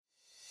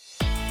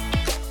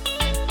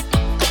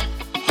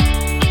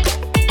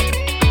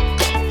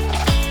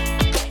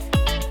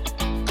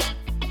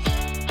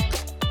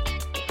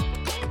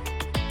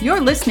You're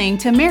listening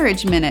to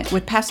Marriage Minute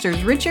with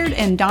Pastors Richard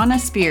and Donna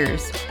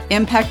Spears,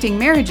 impacting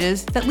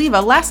marriages that leave a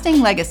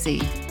lasting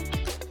legacy.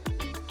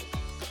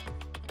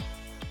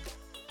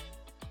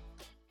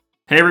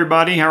 Hey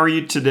everybody, how are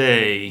you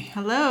today?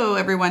 Hello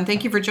everyone.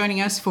 Thank you for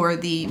joining us for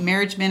the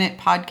Marriage Minute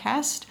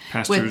podcast.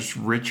 Pastors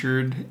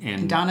Richard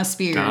and Donna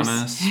Spears.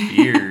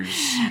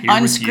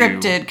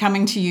 Unscripted,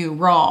 coming to you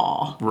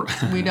raw.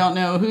 We don't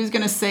know who's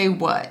going to say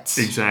what.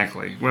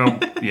 Exactly. Well,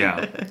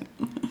 yeah.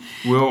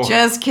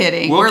 Just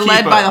kidding. We're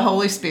led by the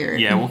Holy Spirit.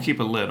 Yeah, we'll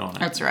keep a lid on it.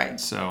 That's right.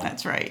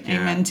 That's right.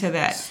 Yeah. Amen to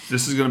that.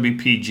 This is going to be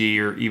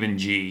PG or even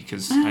G,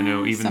 because I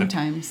know even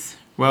sometimes.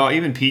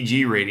 Even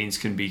PG ratings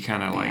can be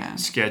kind of like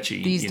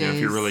sketchy. These days. If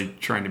you're really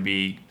trying to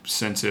be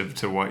sensitive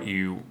to what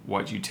you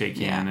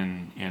take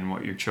in and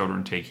what your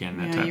children take in,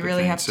 that type of thing. You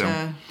really have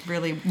to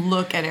really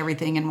look at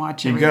everything and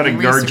watch everything. You've got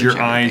to guard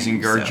your eyes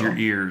and guard your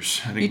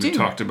ears. I think we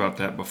talked about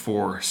that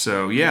before.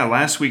 So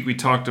last week we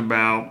talked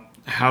about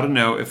how to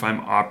know if I'm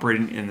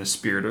operating in the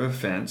spirit of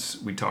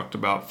offense. We talked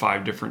about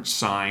 5 different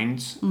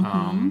signs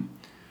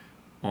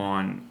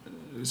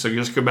So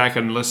just go back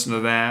and listen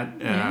to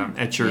that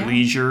at your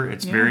leisure.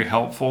 It's very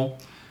helpful.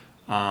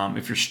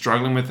 If you're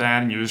struggling with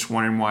that and you're just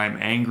wondering why I'm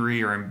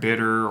angry or I'm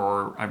bitter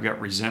or I've got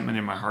resentment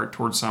in my heart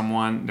towards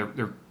someone,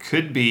 there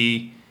could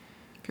be...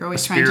 If you're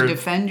always trying to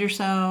defend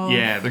yourself.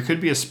 Yeah, there could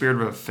be a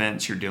spirit of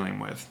offense you're dealing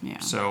with. Yeah.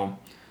 So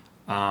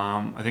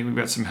I think we've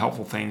got some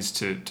helpful things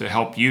to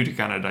help you to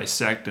kind of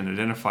dissect and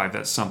identify if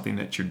that's something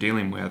that you're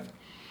dealing with.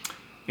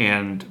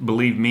 And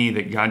believe me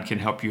that God can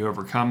help you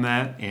overcome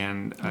that.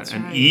 And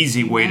an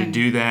easy way to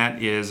do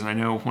that is, and I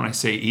know when I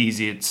say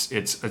easy,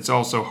 it's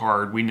also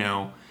hard, we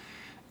know,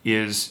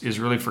 is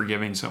really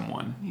forgiving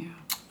someone.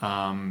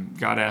 Yeah.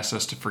 God asks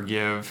us to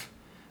forgive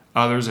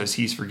others as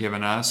He's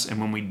forgiven us. And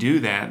when we do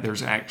that,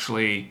 there's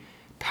actually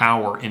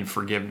power in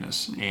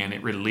forgiveness, and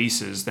it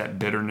releases that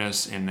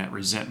bitterness and that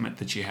resentment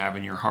that you have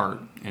in your heart.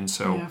 And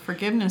so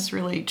forgiveness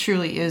really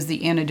truly is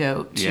the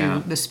antidote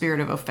to the spirit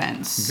of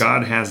offense.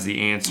 God has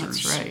the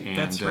answers. That's right. And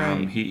that's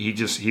right.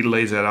 He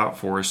lays that out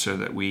for us so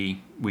that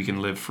we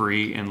can live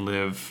free and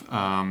live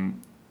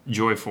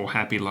joyful,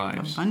 happy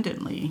lives.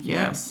 Abundantly,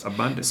 yes.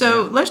 Abundant.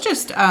 So let's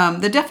just,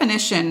 the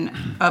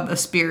definition of a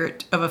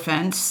spirit of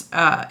offense,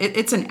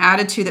 it's an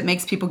attitude that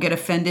makes people get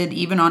offended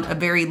even on a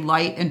very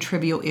light and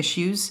trivial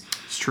issues.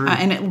 It's true.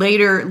 And it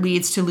later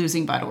leads to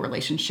losing vital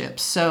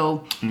relationships.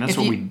 And that's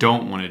what we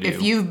don't want to do.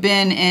 If you've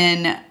been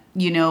in,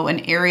 an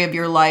area of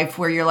your life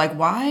where you're like,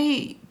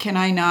 why can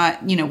I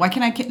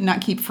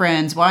not keep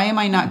friends? Why am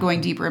I not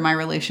going deeper in my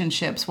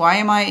relationships? Why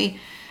am I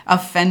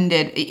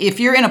offended?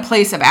 If you're in a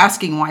place of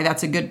asking why,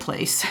 that's a good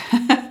place.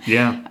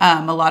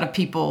 A lot of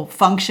people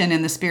function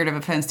in the spirit of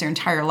offense their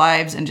entire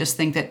lives and just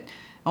think that,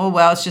 oh,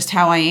 well, it's just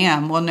how I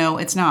am. Well, no,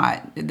 it's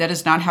not. That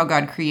is not how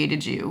God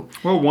created you.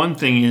 Well, one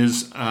thing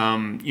is,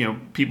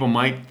 people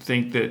might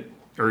think that,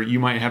 or you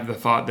might have the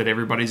thought that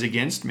everybody's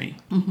against me.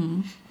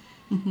 Mm-hmm.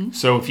 Mm-hmm.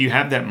 So if you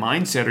have that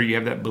mindset or you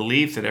have that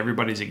belief that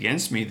everybody's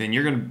against me, then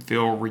you're going to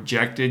feel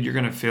rejected. You're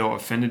going to feel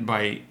offended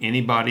by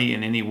anybody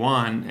and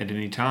anyone at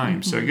any time.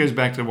 Mm-hmm. So it goes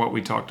back to what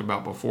we talked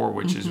about before,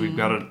 which is we've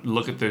got to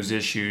look at those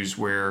issues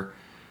where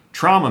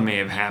trauma may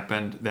have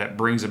happened that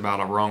brings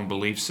about a wrong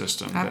belief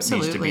system that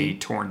needs to be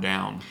torn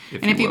down.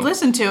 If you've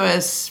listened to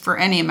us for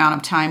any amount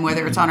of time,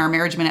 whether it's on our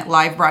Marriage Minute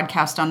live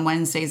broadcast on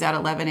Wednesdays at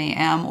 11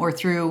 a.m. or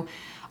through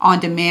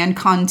on-demand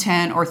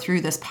content or through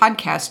this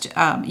podcast,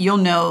 you'll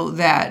know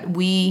that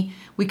we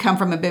come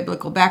from a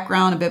biblical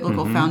background, a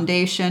biblical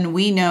foundation.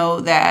 We know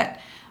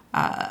that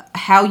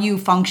how you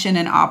function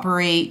and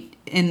operate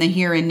in the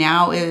here and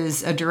now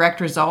is a direct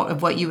result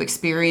of what you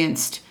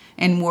experienced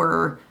and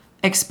were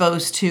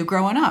exposed to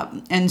growing up.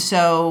 And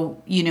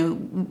so,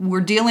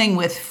 we're dealing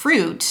with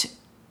fruit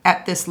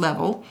at this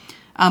level,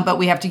 but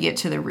we have to get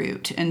to the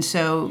root. And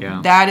so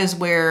that is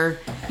where,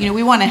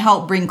 we want to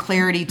help bring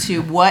clarity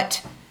to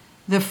what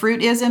the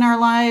fruit is in our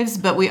lives,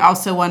 but we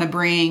also want to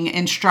bring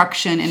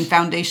instruction and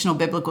foundational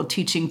biblical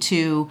teaching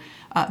to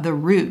the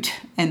root.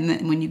 And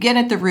then when you get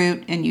at the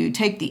root and you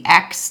take the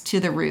axe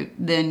to the root,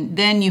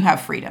 then you have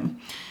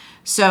freedom.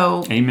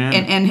 So,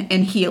 amen.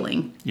 And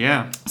healing.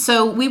 Yeah.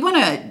 So we want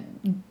to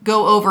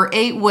go over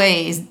 8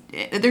 ways.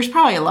 There's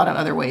probably a lot of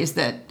other ways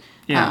that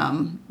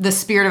the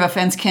spirit of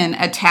offense can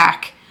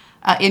attack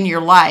in your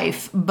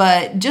life,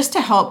 but just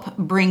to help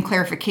bring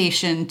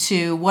clarification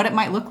to what it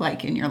might look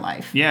like in your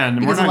life. Yeah, and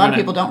because a lot of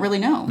people don't really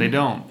know. They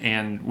don't,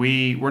 and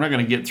we're not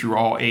going to get through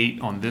all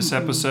 8 on this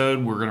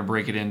episode. We're going to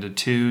break it into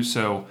 2.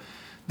 So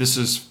this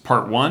is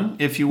part 1,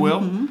 if you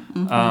will,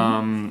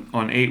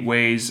 on 8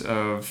 ways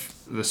of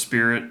the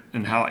spirit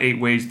and how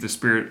 8 ways the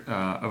spirit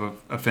of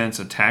offense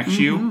attacks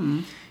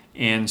you.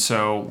 And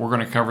so we're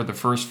going to cover the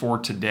first 4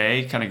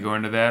 today, kind of go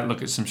into that,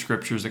 look at some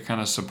scriptures that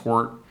kind of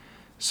support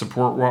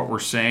what we're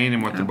saying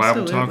and what the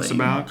Bible talks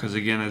about. Because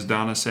again, as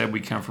Donna said, we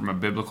come from a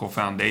biblical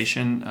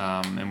foundation,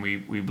 and we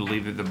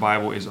believe that the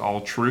Bible is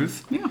all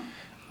truth. Yeah.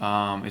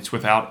 It's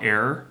without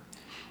error.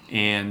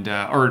 And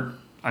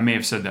I may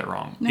have said that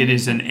wrong. No, it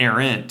is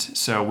inerrant,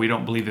 so we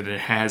don't believe that it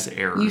has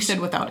errors. You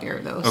said without error,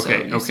 though.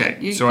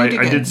 Okay. So I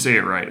did say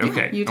it right.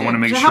 Okay. Yeah, I want to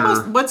make so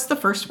sure. What's the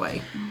first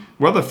way?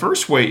 Well, the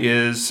first way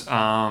is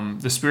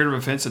the spirit of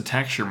offense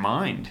attacks your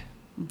mind.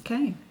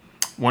 Okay.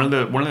 One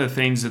of the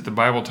things that the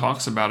Bible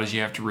talks about is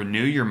you have to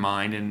renew your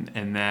mind,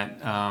 and that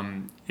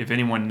if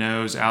anyone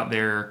knows out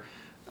there,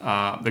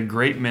 the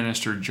great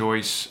minister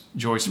Joyce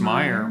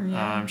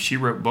Meyer, she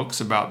wrote books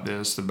about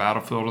this, the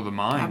battlefield of the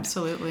mind.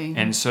 Absolutely.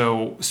 And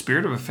so,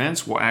 spirit of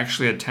offense will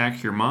actually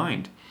attack your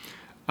mind.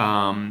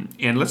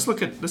 And let's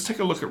take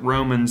a look at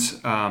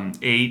Romans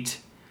 8,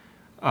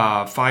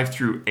 5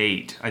 through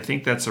 8. I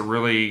think that's a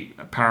really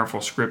powerful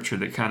scripture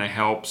that kind of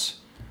helps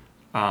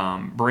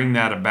bring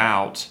that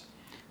about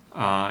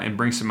and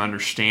bring some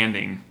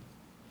understanding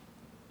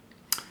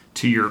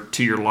to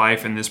your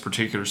life in this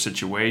particular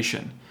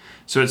situation.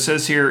 So it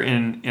says here,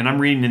 and I'm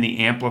reading in the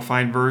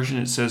Amplified Version,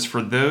 it says,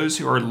 "For those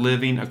who are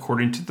living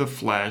according to the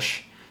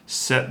flesh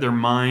set their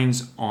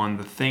minds on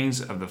the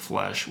things of the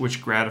flesh,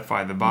 which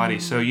gratify the body."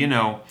 Mm-hmm.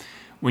 So,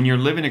 when you're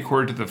living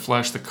according to the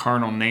flesh, the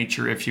carnal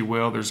nature, if you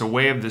will, there's a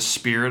way of the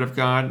Spirit of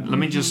God. Let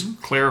me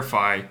just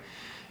clarify.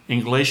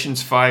 In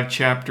Galatians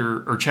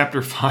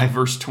chapter 5,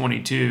 verse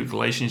 22,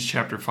 Galatians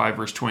chapter 5,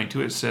 verse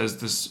 22, it says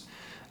this,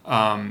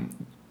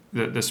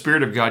 the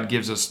Spirit of God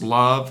gives us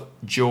love,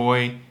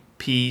 joy,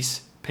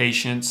 peace,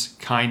 patience,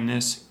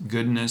 kindness,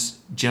 goodness,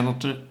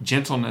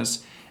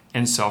 gentleness,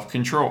 and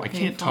self-control. I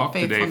can't talk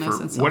today for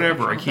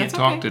whatever. I can't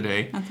talk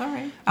today. That's all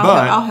right.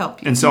 I'll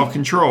help you. And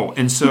self-control.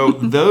 And so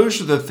those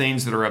are the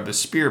things that are of the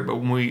Spirit. But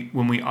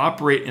when we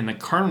operate in the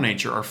carnal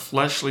nature, our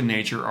fleshly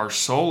nature, our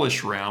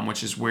soulish realm,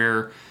 which is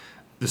where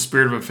the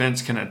spirit of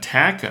offense can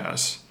attack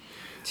us.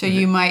 So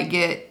you might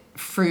get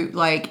fruit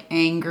like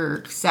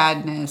anger,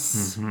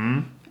 sadness,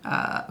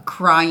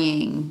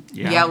 crying,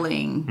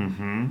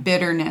 yelling,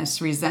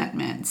 bitterness,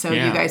 resentment. So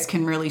you guys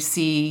can really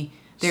see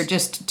they're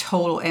just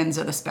total ends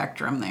of the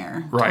spectrum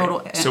there.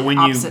 Right. So when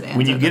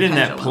you get in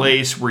that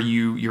place where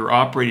you're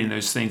operating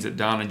those things that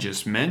Donna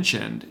just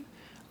mentioned,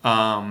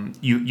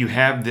 you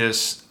have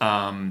this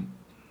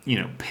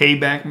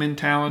payback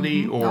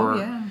mentality, or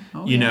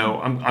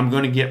I'm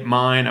going to get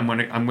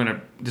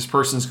mine. This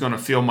person's going to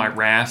feel my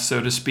wrath,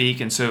 so to speak.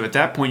 And so at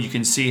that point, you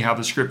can see how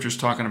the scripture's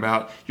talking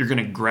about you're going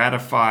to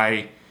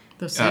gratify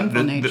the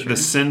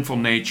sinful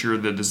nature,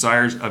 the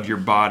desires of your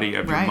body,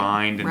 of your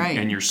mind,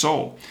 and your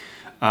soul.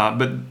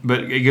 But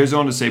it goes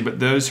on to say,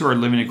 but those who are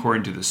living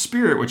according to the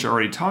Spirit, which I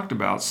already talked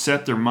about,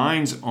 set their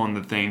minds on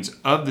the things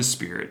of the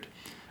Spirit,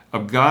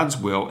 of God's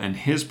will and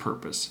His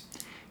purpose.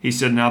 He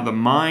said, now the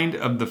mind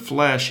of the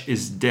flesh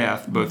is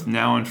death, both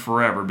now and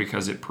forever,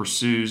 because it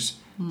pursues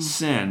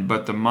sin.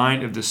 But the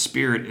mind of the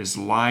Spirit is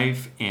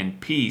life and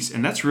peace.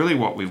 And that's really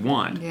what we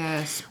want.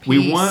 Yes, peace.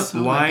 We want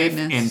life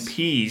and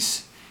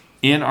peace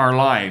in our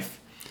life.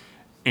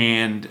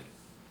 And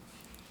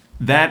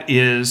that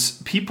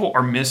is, people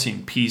are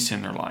missing peace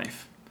in their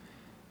life.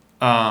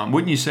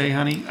 Wouldn't you say,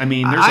 honey? I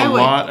mean, there's a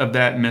lot of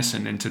that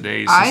missing in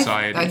today's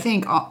society. I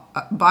think,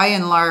 by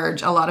and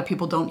large, a lot of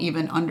people don't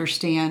even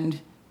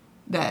understand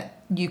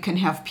that you can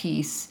have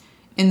peace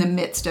in the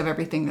midst of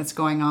everything that's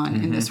going on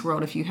in this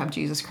world if you have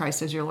Jesus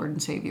Christ as your Lord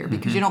and Savior,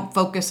 because you don't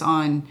focus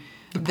on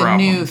the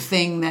new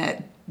thing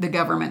that the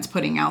government's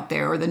putting out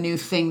there, or the new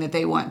thing that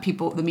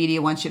the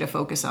media wants you to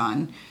focus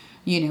on.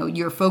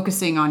 You're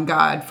focusing on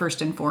God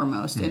first and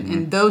foremost.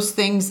 And those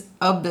things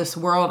of this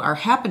world are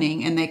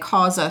happening, and they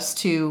cause us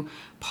to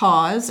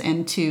pause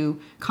and to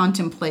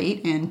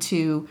contemplate and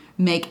to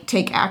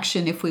take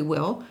action, if we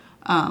will.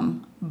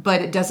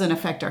 But it doesn't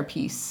affect our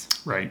peace.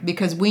 Right.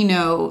 Because we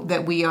know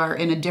that we are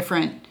in a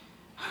different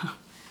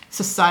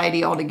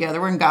society altogether.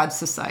 We're in God's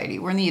society.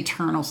 We're in the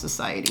eternal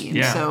society.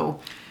 And so,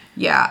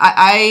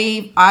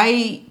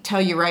 I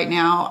tell you right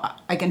now,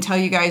 I can tell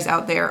you guys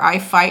out there, I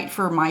fight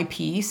for my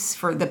peace,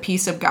 for the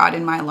peace of God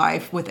in my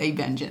life with a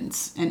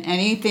vengeance. And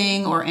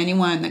anything or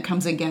anyone that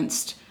comes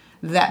against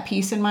that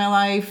peace in my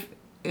life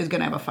is going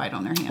to have a fight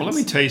on their hands. Well, let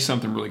me tell you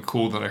something really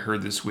cool that I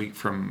heard this week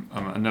from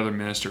another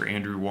minister,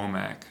 Andrew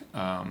Womack,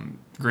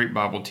 great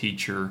Bible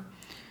teacher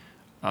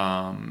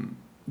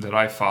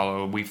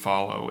that we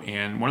follow.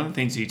 And one of the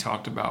things he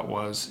talked about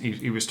was,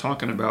 he was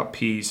talking about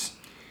peace.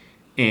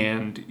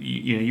 And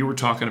you were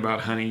talking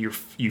about, honey,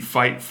 you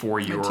fight for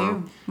your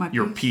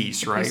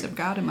peace, right? The peace of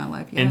God in my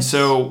life. Yes. And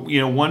so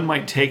one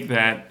might take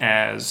that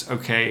as,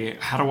 okay,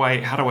 how do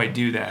I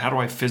do that? How do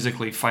I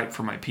physically fight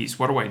for my peace?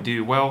 What do I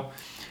do? Well,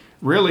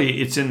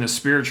 really, it's in the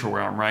spiritual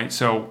realm, right?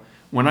 So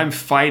when I'm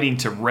fighting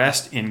to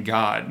rest in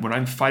God, when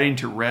I'm fighting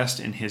to rest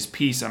in His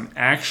peace, I'm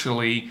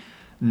actually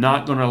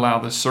not going to allow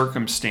the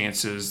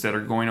circumstances that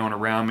are going on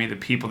around me, the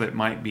people that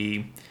might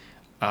be,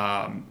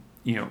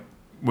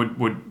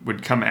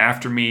 would come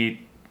after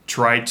me,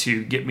 try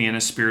to get me in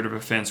a spirit of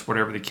offense,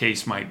 whatever the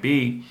case might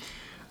be.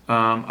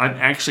 I'm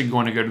actually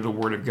going to go to the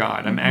Word of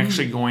God. I'm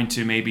actually going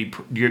to maybe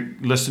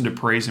listen to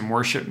praise and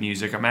worship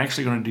music. I'm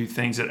actually going to do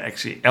things that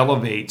actually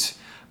elevates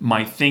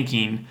my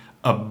thinking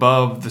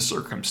above the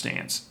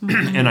circumstance.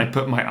 And I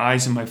put my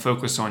eyes and my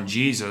focus on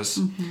Jesus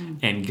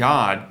and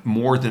God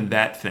more than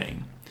that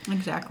thing.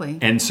 Exactly.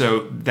 And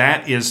so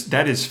that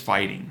is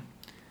fighting.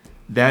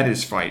 That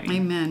is fighting.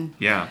 Amen.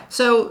 Yeah.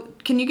 So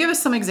can you give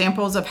us some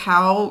examples of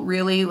how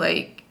really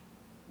like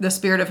the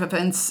spirit of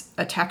offense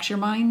attacks your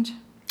mind?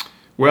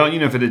 Well,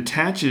 if it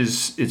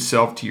attaches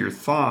itself to your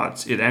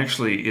thoughts, it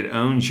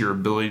owns your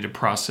ability to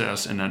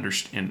process and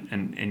understand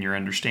and your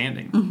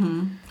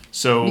understanding.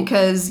 So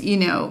because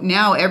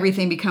now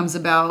everything becomes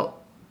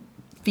about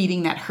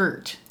feeding that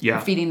hurt, or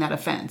feeding that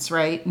offense,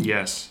 right?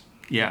 Yes,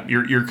 yeah,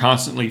 you're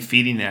constantly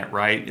feeding that,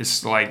 right?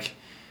 It's like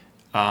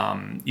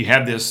you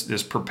have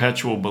this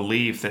perpetual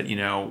belief that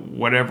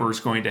whatever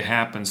is going to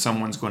happen,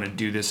 someone's going to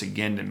do this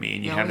again to me,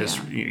 and you have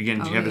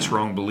this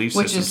wrong belief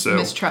system. Which is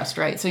mistrust,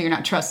 right? So you're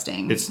not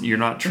trusting. You're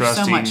not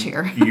trusting. There's so much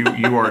here.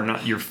 you are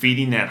not. You're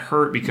feeding that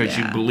hurt because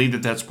you believe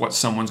that that's what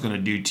someone's going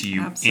to do to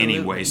you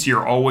anyway. So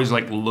you're always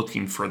like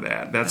looking for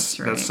that. That's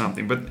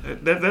something.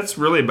 But that's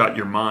really about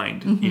your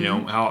mind.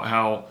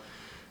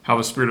 How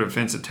the spirit of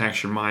offense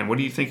attacks your mind. What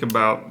do you think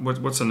about,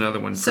 what's another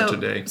one for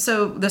today?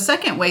 So the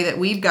second way that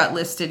we've got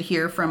listed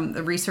here from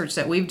the research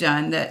that we've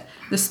done, that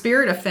the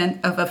spirit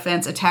of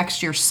offense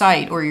attacks your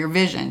sight or your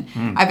vision.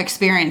 I've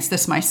experienced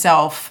this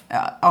myself.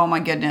 Oh my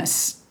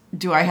goodness,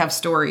 do I have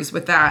stories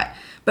with that.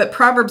 But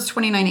Proverbs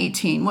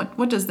 29:18,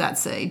 what does that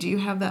say? Do you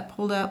have that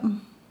pulled up?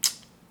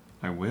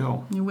 I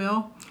will. You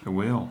will? I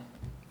will.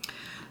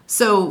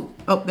 So,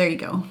 there you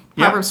go.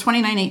 Proverbs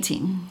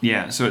 29:18.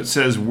 Yeah, so it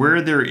says,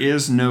 where there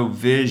is no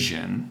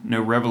vision, no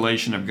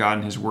revelation of God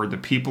and his word, the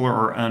people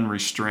are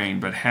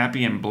unrestrained, but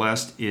happy and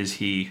blessed is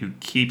he who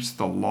keeps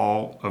the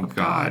law of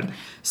God.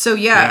 So,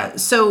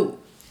 so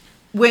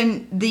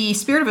when the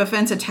spirit of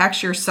offense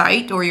attacks your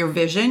sight or your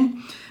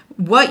vision,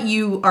 what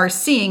you are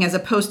seeing as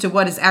opposed to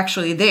what is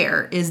actually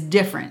there is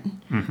different.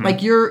 Like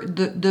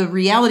the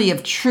reality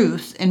of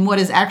truth and what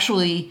is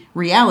actually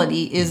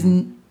reality is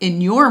in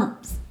your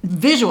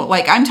visual.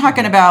 Like I'm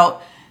talking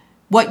about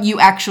what you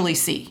actually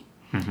see.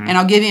 And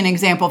I'll give you an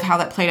example of how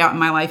that played out in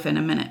my life in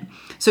a minute.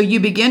 So you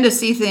begin to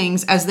see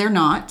things as they're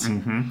not.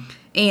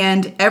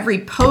 And every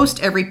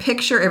post, every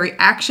picture, every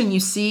action you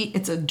see,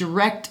 it's a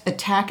direct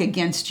attack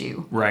against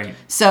you. Right.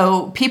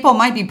 So people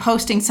might be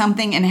posting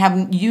something and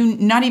have you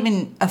not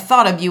even a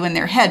thought of you in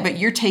their head, but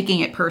you're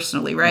taking it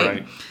personally,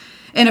 right?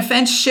 And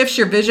offense shifts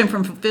your vision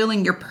from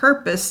fulfilling your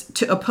purpose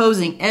to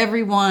opposing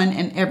everyone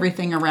and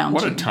everything around you.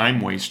 What a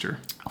time waster.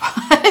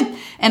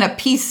 And a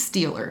peace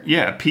stealer.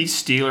 Yeah, a peace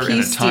stealer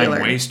and a time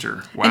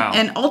waster. Wow.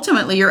 And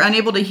ultimately, you're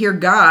unable to hear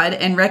God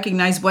and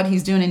recognize what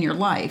he's doing in your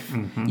life.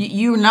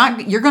 You're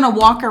going to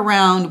walk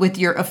around with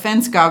your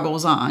offense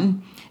goggles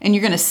on, and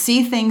you're going to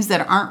see things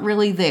that aren't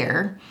really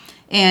there.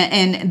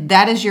 And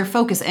that is your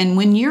focus. And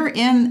when you're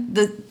in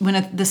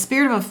the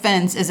spirit of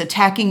offense is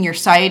attacking your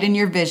sight and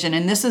your vision,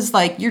 and this is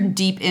like you're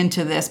deep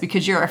into this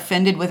because you're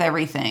offended with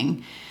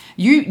everything,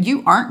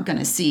 you aren't going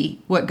to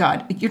see you're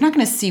not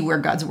going to see where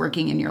God's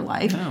working in your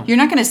life. No. You're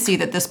not going to see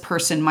that this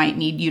person might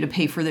need you to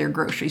pay for their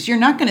groceries. You're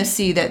not going to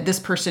see that this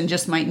person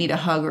just might need a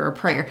hug or a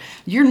prayer.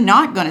 You're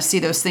not going to see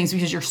those things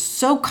because you're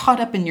so caught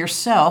up in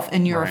yourself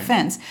and your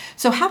offense.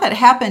 So how that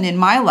happened in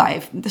my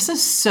life, this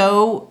is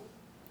so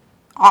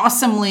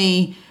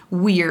awesomely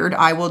weird,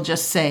 I will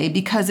just say,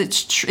 because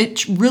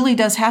it really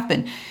does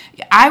happen.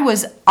 I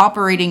was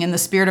operating in the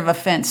spirit of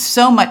offense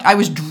so much. I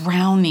was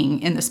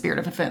drowning in the spirit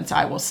of offense,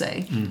 I will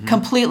say.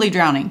 Completely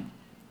drowning.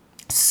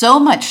 So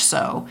much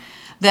so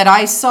that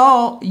I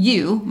saw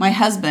you, my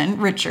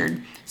husband,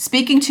 Richard,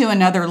 speaking to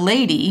another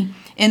lady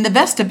in the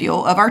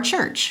vestibule of our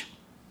church.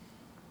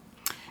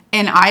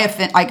 And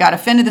I got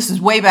offended. This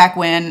is way back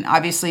when.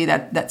 Obviously,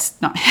 that's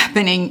not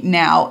happening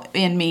now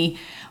in me.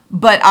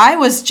 But I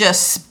was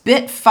just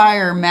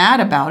spitfire mad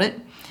about it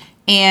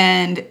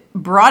and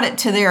brought it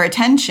to their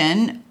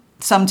attention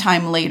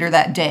sometime later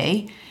that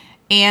day.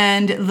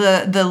 And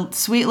the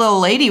sweet little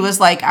lady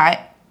was like,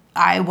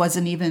 I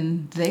wasn't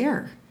even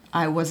there.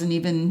 I wasn't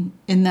even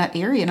in that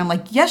area. And I'm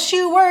like, yes,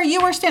 you were.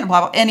 You were standing,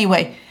 blah, blah.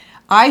 Anyway,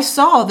 I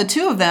saw the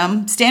two of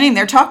them standing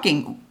there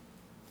talking.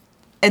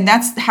 And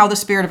that's how the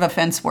spirit of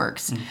offense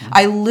works.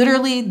 I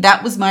literally,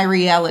 that was my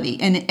reality.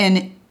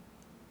 And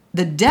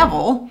the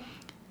devil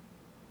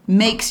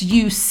makes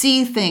you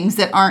see things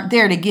that aren't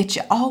there to get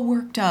you all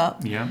worked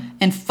up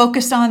and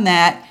focused on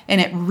that.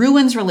 And it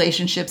ruins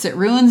relationships. It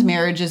ruins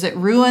marriages. It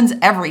ruins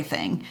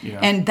everything.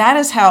 And that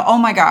is how, oh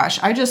my gosh,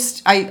 I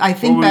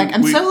think back.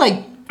 I'm so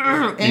like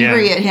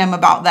angry at him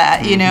about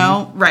that, you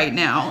know, right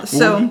now.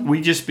 So we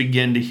just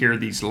begin to hear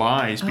these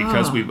lies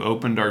because we've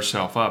opened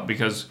ourselves up.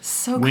 Because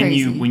so when crazy.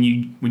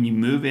 you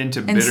move into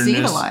bitterness, and see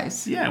the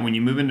lies. When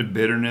you move into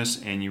bitterness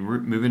and you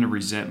move into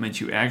resentment,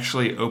 you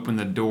actually open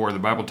the door. The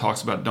Bible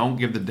talks about don't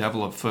give the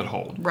devil a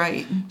foothold.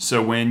 Right.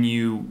 So when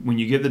you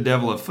give the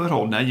devil a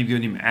foothold, now you've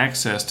given him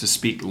access to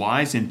speak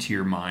lies into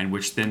your mind,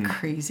 which then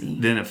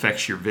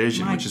affects your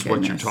vision, which is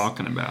what you're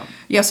talking about.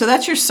 Yeah. So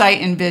that's your sight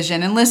and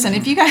vision. And listen,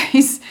 if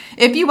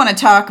you want to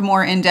talk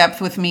more in depth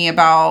with me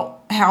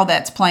about how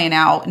that's playing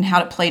out and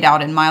how it played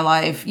out in my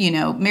life, you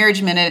know,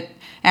 Marriage Minute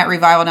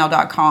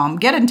revivalnow.com.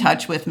 Get in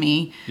touch with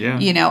me.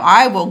 Yeah.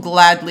 I will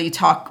gladly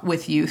talk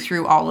with you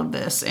through all of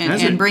this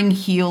and bring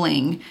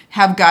healing,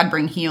 have God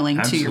bring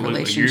healing to your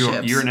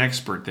relationships. You're an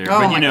expert there. Oh,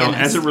 but, my goodness.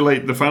 as it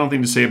relates, the final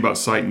thing to say about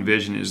sight and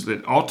vision is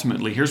that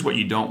ultimately, here's what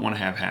you don't want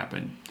to have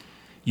happen.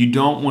 You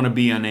don't want to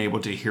be unable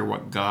to hear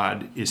what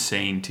God is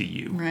saying to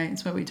you. Right.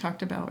 It's what we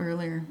talked about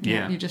earlier.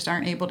 Yeah. You just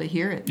aren't able to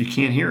hear it. You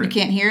can't hear it. You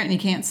can't hear it and you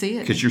can't see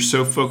it. Because you're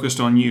so focused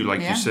on you,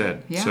 like you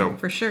said. Yeah, so,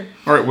 for sure.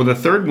 All right. Well, the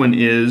third one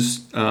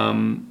is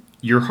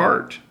your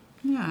heart.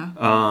 Yeah.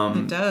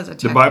 It does.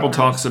 The Bible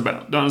talks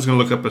about, Donna's going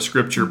to look up a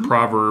scripture,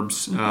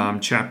 Proverbs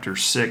chapter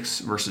 6,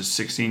 verses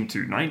 16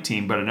 through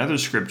 19. But another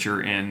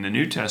scripture in the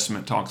New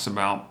Testament talks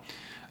about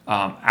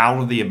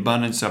out of the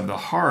abundance of the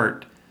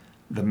heart,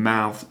 the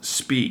mouth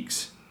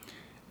speaks.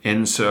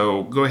 And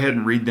so go ahead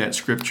and read that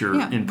scripture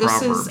in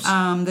Proverbs. This is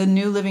the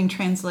New Living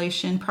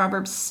Translation,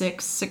 Proverbs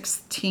 6,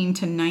 16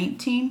 to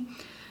 19.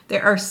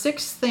 There are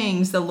 6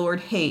 things the Lord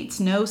hates,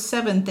 no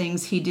 7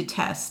 things he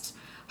detests.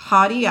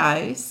 Haughty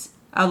eyes,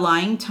 a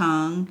lying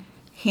tongue,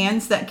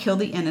 hands that kill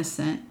the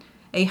innocent,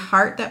 a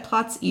heart that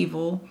plots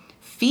evil,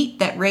 feet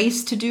that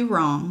race to do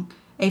wrong,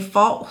 a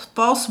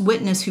false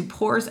witness who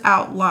pours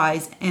out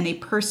lies, and a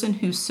person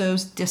who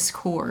sows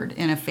discord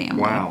in a family.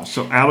 Wow.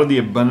 So out of the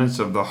abundance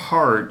of the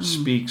heart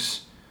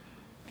speaks.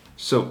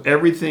 So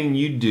everything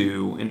you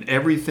do and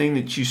everything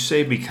that you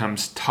say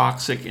becomes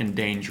toxic and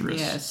dangerous.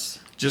 Yes.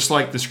 Just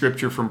like the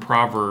scripture from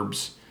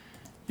Proverbs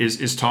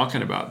is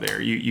talking about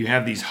there. You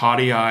have these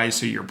haughty eyes,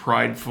 so you're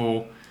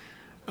prideful.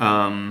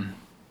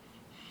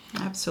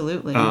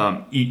 Absolutely.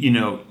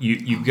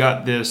 You've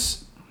got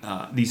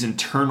these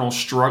internal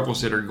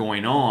struggles that are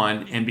going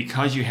on, and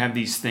because you have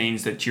these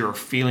things that you're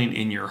feeling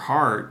in your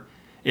heart,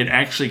 it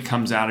actually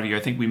comes out of you. I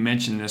think we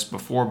mentioned this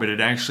before, but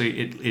it actually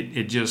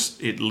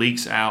it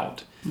leaks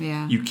out.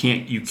 Yeah. You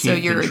can't so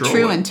your control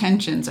true it.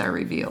 intentions are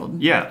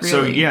revealed. Yeah. Really.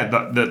 So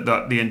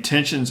the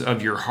intentions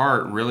of your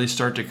heart really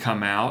start to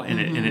come out, and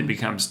it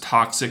becomes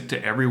toxic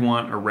to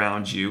everyone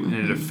around you, and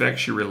it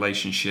affects your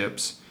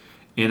relationships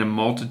in a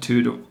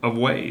multitude of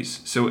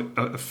ways. So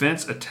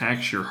offense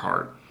attacks your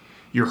heart.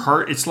 Your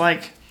heart, it's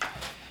like,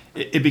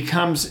 it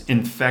becomes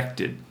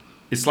infected.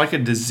 It's like a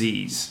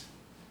disease.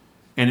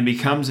 And it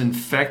becomes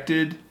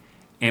infected,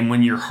 and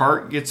when your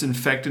heart gets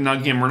infected, now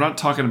again, we're not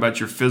talking about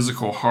your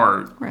physical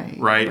heart,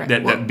 right?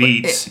 That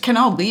beats. It can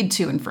all lead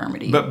to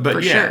infirmity, but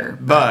for sure.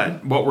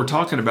 But what we're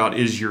talking about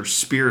is your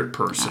spirit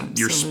person, Absolutely.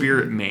 your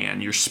spirit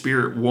man, your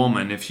spirit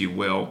woman, if you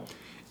will.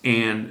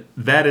 And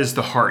that is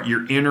the heart.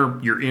 Your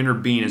inner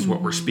being is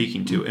what we're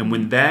speaking to. And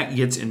when that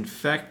gets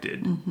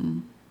infected,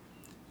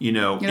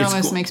 it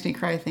almost makes me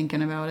cry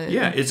thinking about it.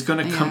 Yeah, it's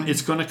going to come.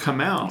 It's going to come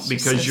out it's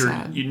because so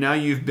sad. Now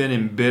you've been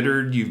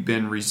embittered, you've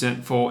been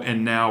resentful,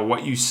 and now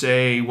what you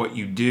say, what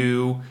you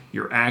do,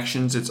 your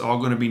actions, it's all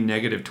going to be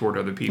negative toward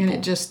other people. And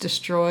it just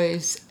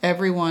destroys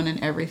everyone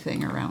and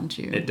everything around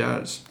you. It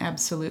does.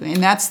 Absolutely,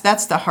 and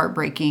that's the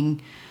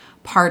heartbreaking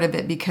part of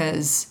it,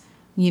 because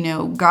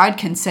God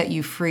can set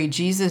you free.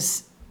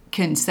 Jesus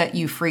can set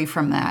you free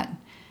from that,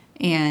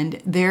 and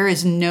there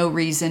is no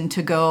reason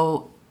to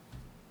go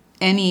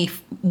any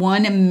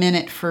 1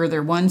 minute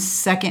further, 1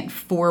 second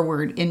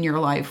forward in your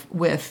life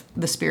with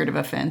the spirit of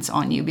offense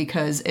on you,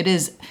 because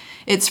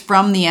it's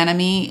from the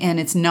enemy, and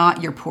it's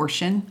not your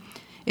portion.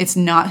 It's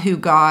not who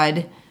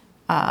God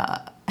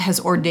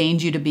has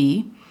ordained you to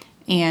be,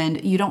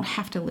 and you don't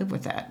have to live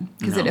with that,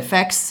 because it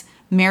affects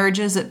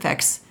marriages, it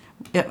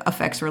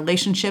affects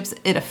relationships,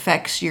 it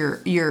affects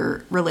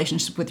your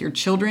relationship with your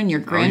children, your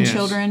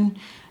grandchildren.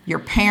 Your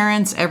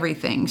parents,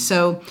 everything.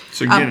 So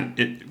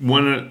again,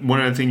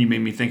 one other thing you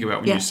made me think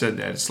about when you said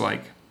that, it's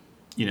like,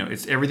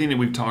 it's everything that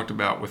we've talked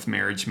about with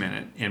Marriage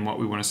Minute and what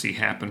we want to see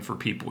happen for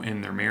people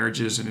in their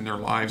marriages and in their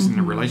lives and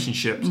their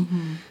relationships.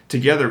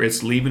 Together,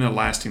 it's leaving a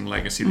lasting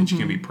legacy that you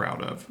can be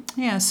proud of.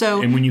 Yeah.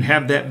 So, and when you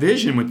have that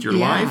vision with your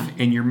life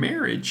and your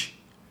marriage,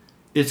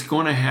 it's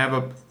going to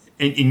have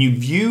and you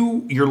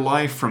view your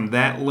life from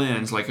that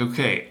lens, like,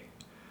 okay,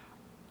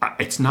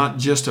 it's not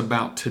just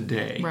about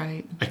today.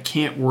 Right. I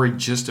can't worry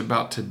just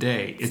about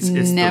today. It's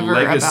never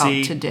the legacy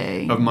about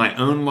today. Of my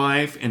own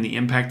life and the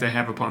impact I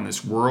have upon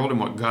this world and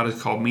what God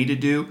has called me to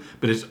do,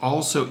 but it's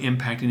also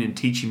impacting and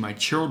teaching my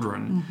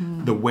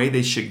children the way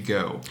they should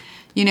go.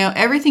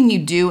 Everything you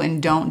do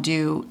and don't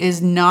do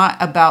is not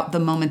about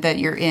the moment that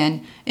you're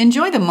in.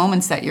 Enjoy the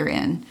moments that you're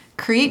in.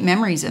 Create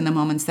memories in the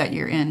moments that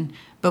you're in.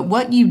 But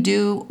what you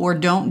do or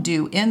don't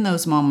do in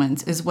those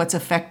moments is what's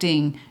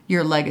affecting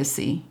your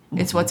legacy.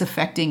 It's what's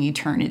affecting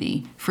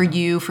eternity for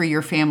you, for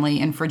your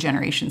family, and for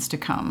generations to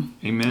come.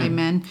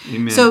 Amen.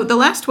 Amen. So the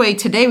last way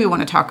today we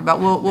want to talk about,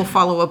 we'll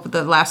follow up with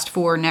the last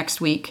 4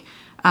 next week,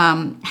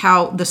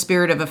 how the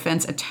spirit of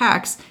offense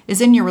attacks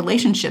is in your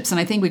relationships. And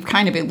I think we've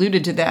kind of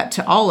alluded to that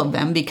to all of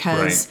them,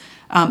 because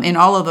in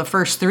all of the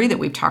first 3 that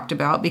we've talked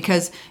about,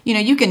 because,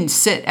 you can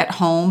sit at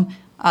home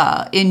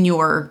in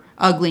your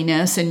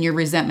ugliness and your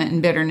resentment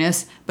and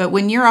bitterness. But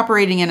when you're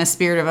operating in a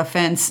spirit of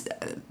offense,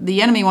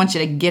 the enemy wants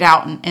you to get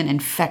out and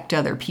infect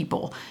other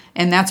people.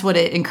 And that's what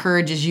it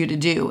encourages you to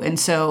do. And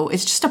so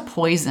it's just a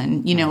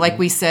poison. Like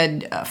we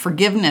said,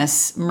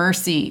 forgiveness,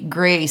 mercy,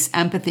 grace,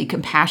 empathy,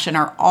 compassion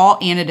are all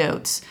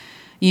antidotes,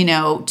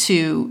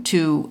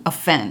 to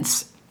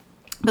offense.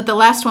 But the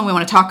last one we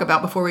want to talk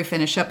about before we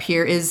finish up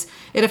here is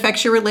it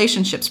affects your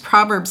relationships.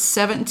 Proverbs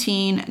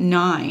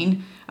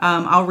 17:9.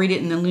 I'll read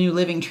it in the New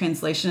Living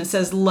Translation. It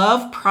says,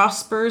 love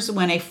prospers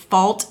when a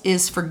fault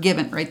is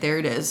forgiven. Right there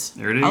it is.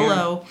 There it is.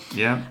 Hello.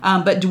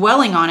 Yeah. But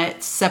dwelling on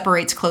it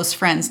separates close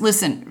friends.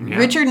 Listen,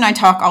 Richard and I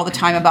talk all the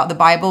time about the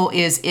Bible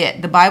is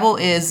it. The Bible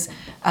is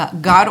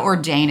God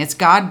ordained. It's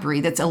God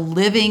breathed. It's a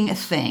living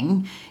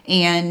thing.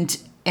 And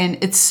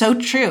it's so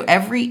true.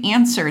 Every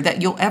answer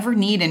that you'll ever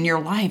need in your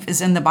life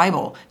is in the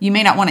Bible. You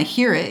may not want to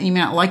hear it. You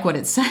may not like what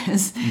it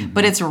says,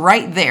 but it's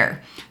right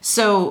there.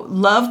 So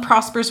love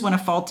prospers when a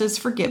fault is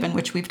forgiven,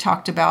 which we've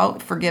talked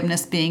about,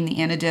 forgiveness being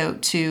the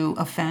antidote to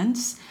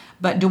offense.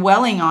 But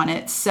dwelling on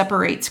it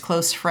separates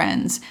close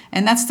friends.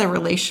 And that's the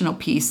relational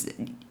piece.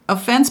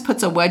 Offense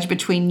puts a wedge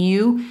between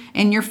you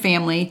and your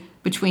family,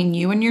 between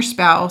you and your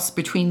spouse,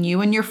 between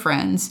you and your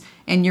friends,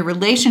 and your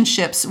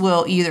relationships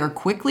will either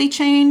quickly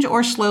change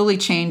or slowly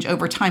change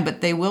over time,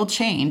 but they will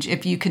change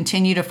if you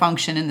continue to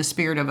function in the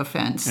spirit of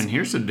offense. And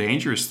here's the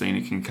dangerous thing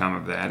that can come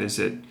of that is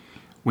that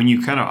when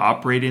you kind of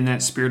operate in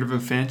that spirit of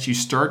offense, you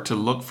start to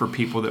look for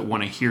people that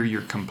want to hear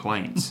your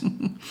complaints.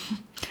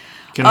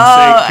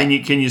 Can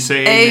you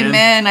say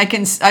amen? I've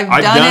done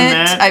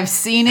it. I've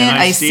seen it.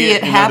 I see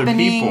it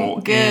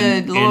happening.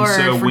 Good Lord,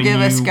 so forgive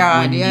us,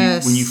 God.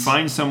 Yes. When you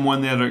find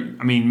someone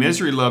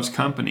misery loves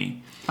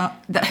company.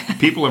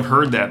 People have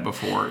heard that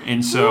before.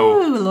 And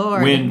so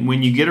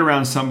when you get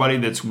around somebody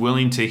that's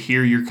willing to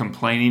hear your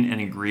complaining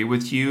and agree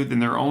with you, then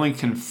they're only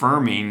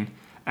confirming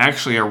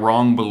actually a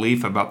wrong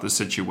belief about the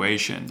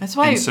situation.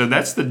 So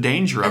that's the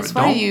danger of it. That's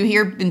why you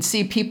hear and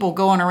see people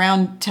going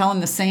around telling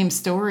the same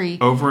story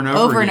over and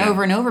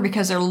over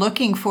because they're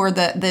looking for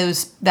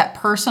that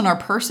person or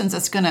persons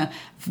that's going to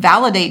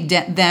validate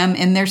them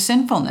in their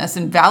sinfulness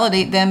and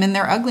validate them in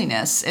their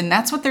ugliness. And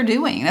that's what they're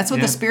doing. That's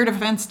what the spirit of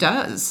offense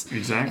does.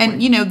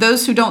 Exactly. And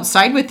those who don't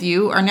side with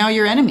you are now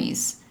your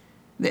enemies.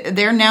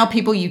 They're now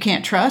people you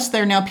can't trust.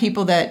 They're now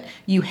people that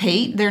you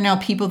hate. They're now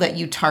people that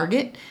you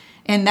target.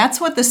 And that's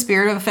what the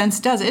spirit of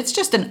offense does. It's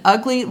just an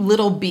ugly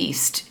little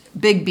beast,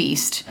 big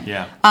beast.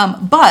 Yeah.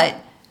 But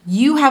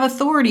you have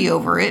authority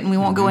over it, and we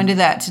won't go into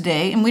that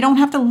today, and we don't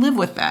have to live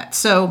with that.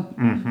 So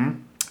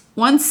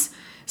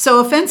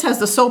offense has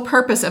the sole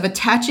purpose of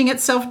attaching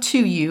itself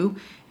to you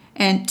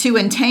and to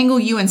entangle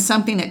you in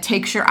something that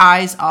takes your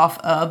eyes off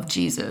of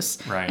Jesus.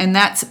 Right. And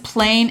that's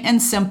plain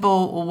and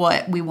simple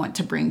what we want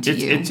to bring to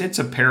you. It's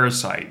a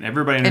parasite.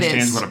 Everybody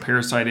understands what a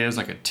parasite is,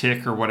 like a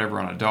tick or whatever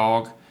on a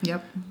dog.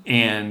 Yep.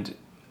 And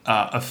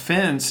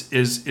offense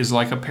is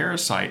like a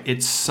parasite.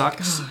 It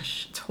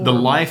sucks the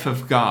life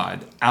of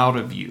God out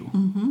of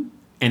you.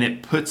 And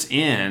it puts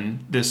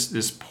in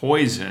this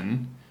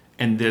poison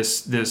and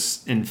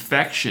this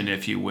infection,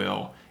 if you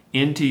will,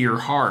 into your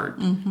heart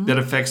that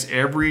affects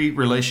every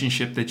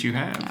relationship that you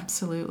have.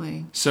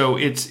 Absolutely. So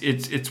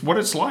it's what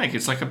it's like.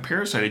 It's like a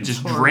parasite. It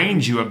just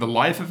drains you of the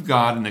life of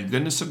God and the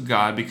goodness of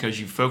God because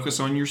you focus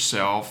on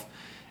yourself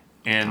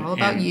and all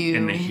about you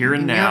and the here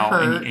and now,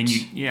 and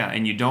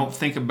you don't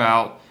think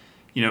about,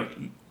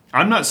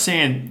 I'm not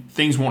saying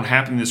things won't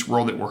happen in this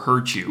world that will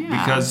hurt you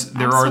because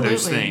there are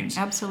those things.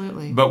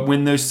 Absolutely. But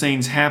when those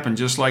things happen,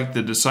 just like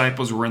the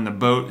disciples were in the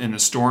boat and the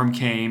storm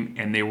came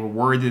and they were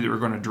worried that they were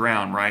going to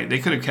drown, right? They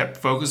could have kept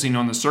focusing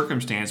on the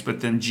circumstance,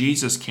 but then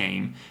Jesus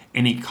came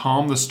and he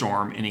calmed the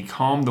storm and he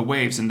calmed the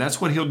waves. And that's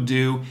what he'll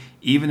do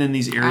even in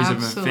these areas of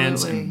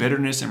offense and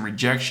bitterness and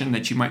rejection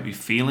that you might be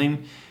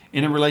feeling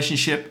in a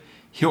relationship.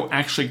 He'll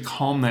actually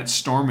calm that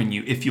storm in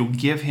you if you'll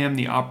give him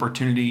the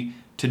opportunity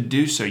to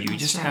do so. You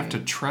just have to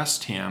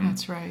trust him.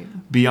 That's right.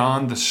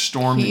 Beyond the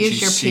storm that you see.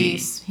 He is your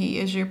peace. He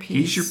is your peace.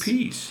 He's your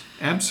peace.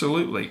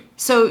 Absolutely.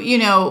 So,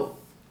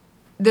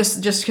 this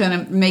just kind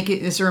of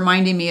this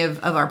reminding me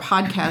of our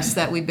podcast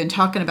that we've been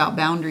talking about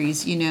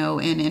boundaries,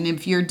 and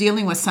if you're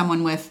dealing with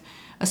someone with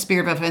a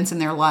spirit of offense in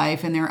their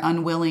life and they're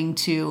unwilling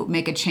to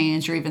make a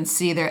change or even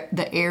see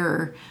the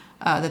error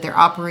that they're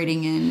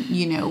operating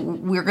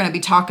in, we're going to be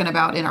talking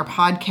about in our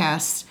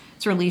podcast.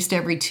 It's released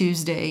every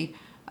Tuesday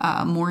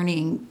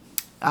morning.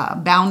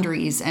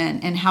 Boundaries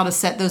and how to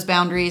set those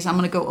boundaries. I'm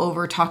going to go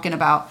over talking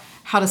about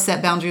how to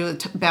set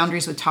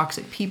boundaries with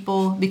toxic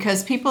people,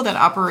 because people that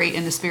operate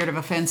in the spirit of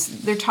offense,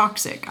 they're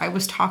toxic. I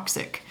was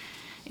toxic.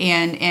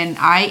 And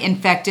I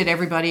infected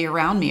everybody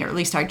around me, or at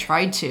least I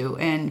tried to.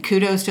 And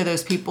kudos to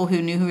those people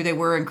who knew who they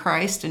were in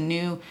Christ and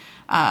knew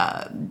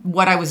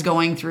what I was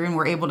going through and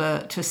were able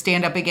to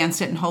stand up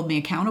against it and hold me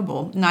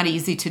accountable. Not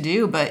easy to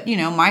do, but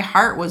my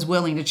heart was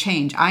willing to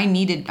change. I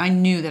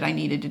knew that I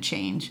needed to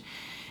change.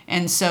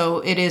 And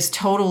so it is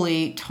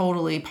totally,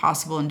 totally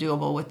possible and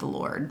doable with the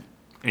Lord.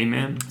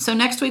 Amen. So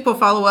next week we'll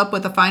follow up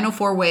with the final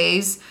 4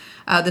 ways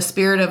the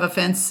spirit of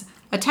offense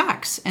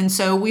attacks. And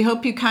so we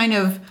hope you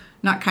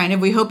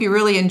we hope you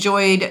really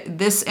enjoyed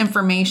this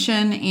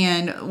information.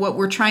 And what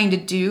we're trying to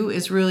do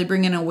is really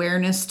bring an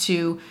awareness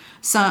to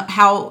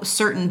how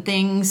certain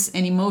things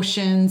and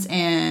emotions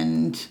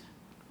and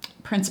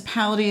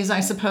principalities, I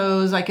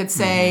suppose I could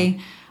say,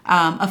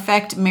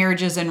 affect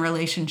marriages and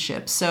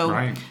relationships.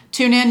 So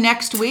tune in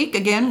next week.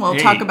 Again, we'll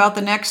talk about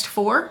the next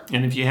 4.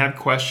 And if you have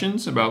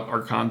questions about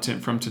our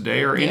content from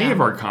today or any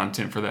of our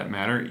content for that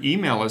matter,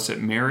 email us at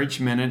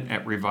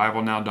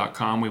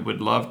marriageminute@revivalnow.com. We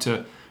would love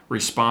to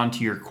respond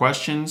to your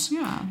questions.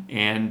 Yeah.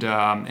 And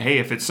hey,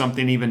 if it's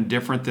something even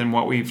different than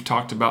what we've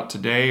talked about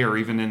today or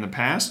even in the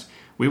past,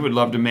 we would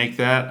love to make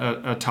that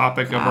a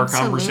topic of our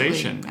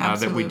conversation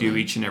that we do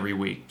each and every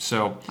week.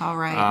 So all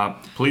right.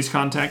 Please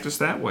contact us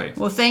that way.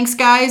 Well, thanks,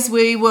 guys.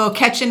 We will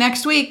catch you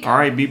next week. All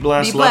right. Be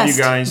blessed. Love you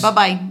guys.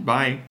 Bye-bye.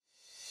 Bye.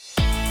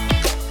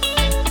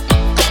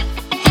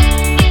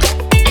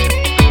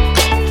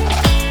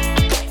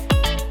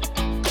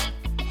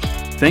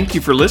 Thank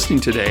you for listening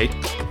today.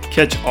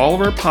 Catch all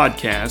of our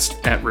podcasts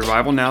at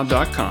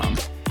revivalnow.com.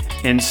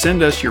 and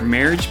send us your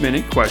Marriage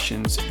Minute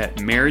questions at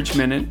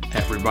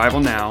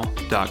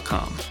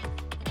marriageminute@revivalnow.com.